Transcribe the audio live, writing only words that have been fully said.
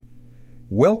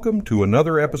Welcome to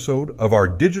another episode of our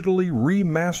digitally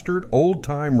remastered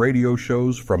old-time radio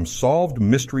shows from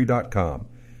SolvedMystery.com.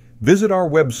 Visit our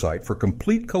website for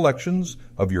complete collections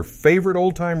of your favorite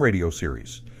old-time radio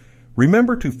series.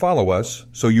 Remember to follow us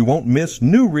so you won't miss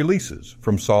new releases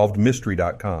from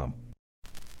SolvedMystery.com.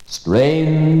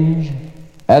 Strange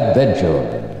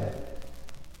Adventure.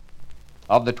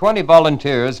 Of the 20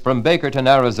 volunteers from Bakerton,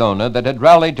 Arizona that had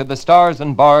rallied to the Stars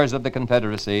and Bars of the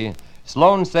Confederacy,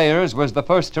 Sloan Sayers was the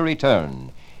first to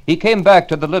return. He came back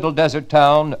to the little desert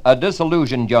town, a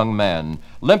disillusioned young man,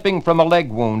 limping from a leg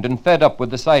wound and fed up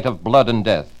with the sight of blood and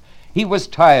death. He was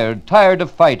tired of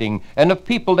fighting and of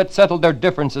people that settled their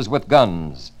differences with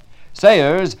guns.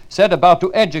 Sayers set about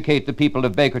to educate the people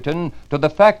of Bakerton to the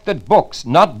fact that books,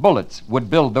 not bullets,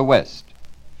 would build the West.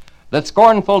 The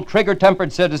scornful,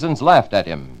 trigger-tempered citizens laughed at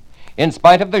him. In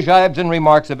spite of the jibes and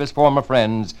remarks of his former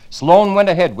friends, Sloan went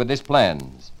ahead with his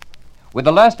plans. With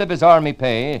the last of his army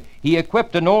pay, he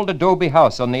equipped an old adobe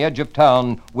house on the edge of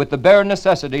town with the bare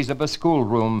necessities of a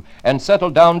schoolroom and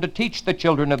settled down to teach the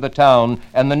children of the town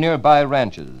and the nearby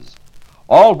ranches.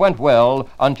 All went well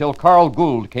until Carl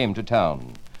Gould came to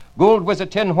town. Gould was a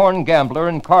tin-horn gambler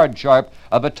and card sharp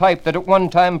of a type that at one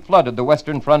time flooded the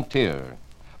western frontier.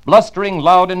 Blustering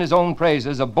loud in his own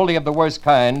praises, a bully of the worst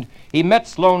kind, he met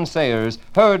Sloan Sayers,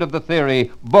 heard of the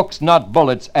theory, books not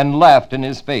bullets, and laughed in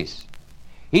his face.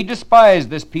 He despised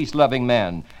this peace-loving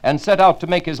man and set out to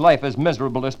make his life as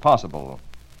miserable as possible.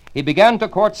 He began to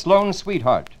court Sloan's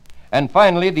sweetheart, and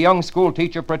finally the young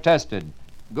schoolteacher protested.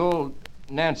 "Gould,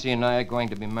 Nancy and I are going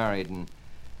to be married, and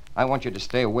I want you to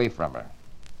stay away from her."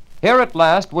 Here at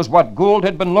last was what Gould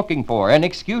had been looking for, an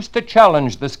excuse to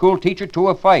challenge the schoolteacher to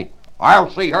a fight. "I'll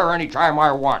see her any time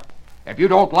I want. If you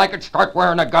don't like it, start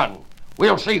wearing a gun.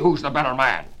 We'll see who's the better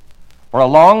man." For a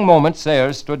long moment,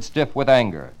 Sayers stood stiff with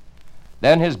anger.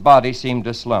 Then his body seemed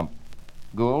to slump.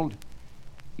 "Gould,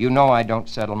 you know I don't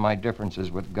settle my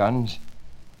differences with guns.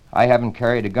 I haven't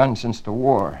carried a gun since the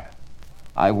war.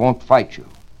 I won't fight you."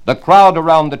 The crowd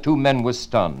around the two men was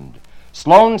stunned.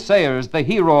 Sloan Sayers, the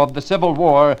hero of the Civil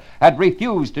War, had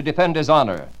refused to defend his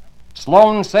honor.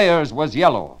 Sloan Sayers was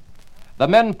yellow. The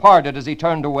men parted as he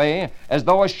turned away, as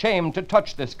though ashamed to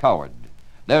touch this coward.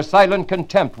 Their silent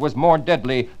contempt was more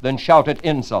deadly than shouted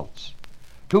insults.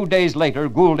 2 days later,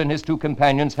 Gould and his two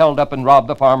companions held up and robbed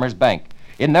the farmer's bank.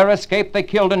 In their escape, they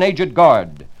killed an aged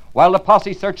guard. While the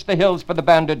posse searched the hills for the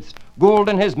bandits, Gould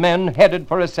and his men headed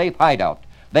for a safe hideout.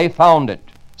 They found it,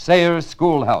 Sayers'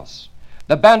 schoolhouse.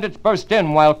 The bandits burst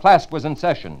in while class was in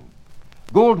session.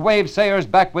 Gould waved Sayers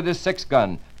back with his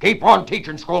six-gun. "Keep on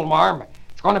teaching, schoolmarm.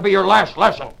 It's going to be your last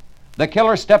lesson." The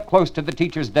killer stepped close to the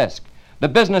teacher's desk. The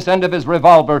business end of his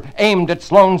revolver aimed at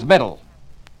Sloan's middle.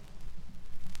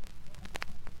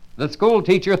 The school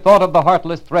teacher thought of the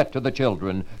heartless threat to the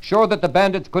children. Sure that the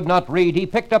bandits could not read, he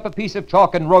picked up a piece of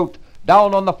chalk and wrote,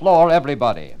 "Down on the floor,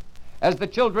 everybody." As the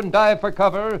children dived for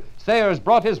cover, Sayers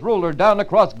brought his ruler down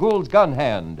across Gould's gun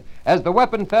hand. As the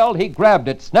weapon fell, he grabbed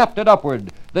it, snapped it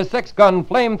upward. The six-gun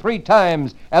flamed 3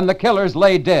 times, and the killers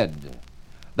lay dead.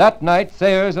 That night,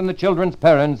 Sayers and the children's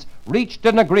parents reached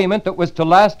an agreement that was to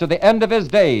last to the end of his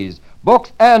days.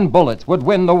 Books and bullets would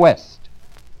win the West.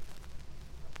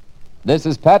 This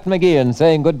is Pat McGeehan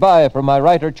saying goodbye from my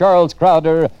writer Charles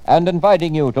Crowder and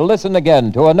inviting you to listen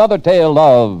again to another tale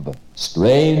of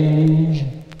Strange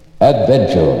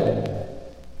Adventure.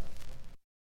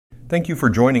 Thank you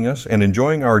for joining us and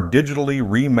enjoying our digitally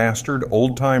remastered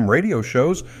old-time radio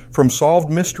shows from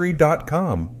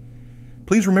SolvedMystery.com.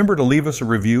 Please remember to leave us a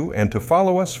review and to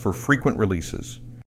follow us for frequent releases.